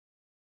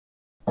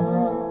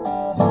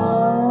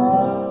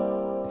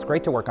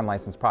great to work on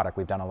licensed product.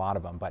 We've done a lot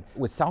of them. But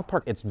with South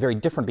Park, it's very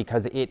different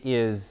because it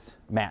is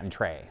Matt and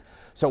Trey.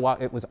 So while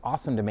it was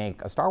awesome to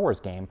make a Star Wars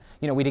game,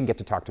 you know, we didn't get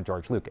to talk to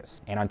George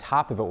Lucas. And on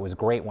top of it, what was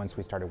great once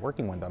we started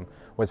working with them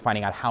was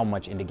finding out how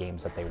much into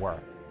games that they were.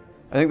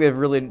 I think they've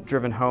really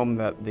driven home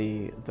that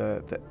the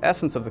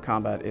essence of the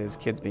combat is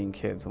kids being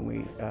kids. When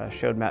we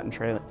showed Matt and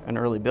Trey an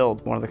early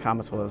build, one of the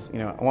comments was, you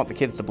know, I want the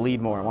kids to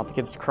bleed more, I want the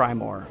kids to cry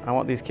more, I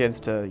want these kids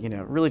to, you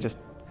know, really just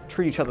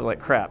treat each other like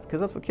crap, because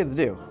that's what kids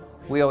do.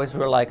 We always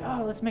were like,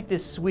 oh, let's make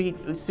this sweet,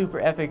 super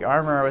epic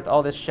armor with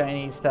all this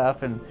shiny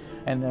stuff, and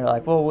they're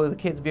like, well, will the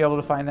kids be able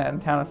to find that in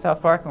the town of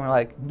South Park? And we're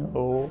like,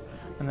 no.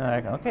 And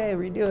they're like, okay,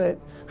 redo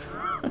it.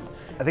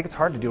 I think it's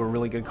hard to do a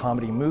really good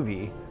comedy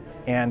movie,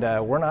 and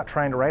we're not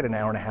trying to write an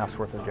hour and a half's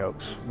worth of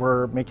jokes.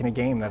 We're making a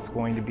game that's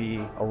going to be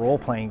a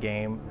role-playing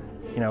game.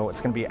 You know,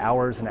 it's going to be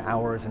hours and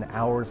hours and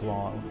hours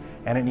long,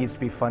 and it needs to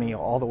be funny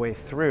all the way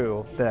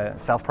through. The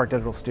South Park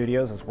Digital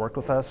Studios has worked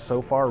with us so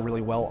far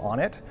really well on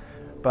it,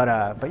 but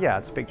yeah,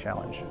 it's a big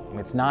challenge.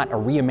 It's not a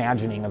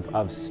reimagining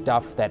of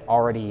stuff that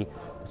already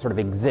sort of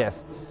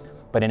exists,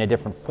 but in a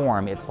different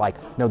form. It's like,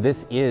 no,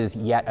 this is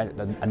yet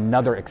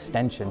another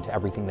extension to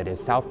everything that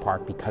is South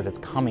Park because it's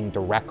coming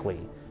directly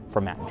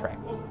from Matt and Trey.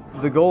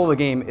 The goal of the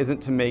game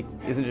isn't to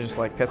just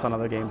like piss on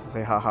other games and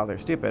say how they're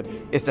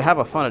stupid. It's to have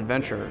a fun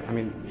adventure. I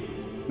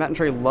mean, Matt and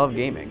Trey love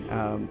gaming.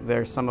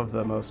 They're some of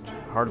the most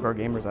hardcore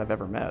gamers I've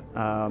ever met.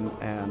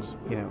 And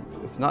you know,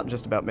 it's not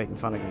just about making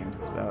fun of games,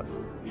 it's about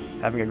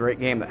having a great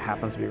game that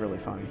happens to be really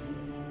funny.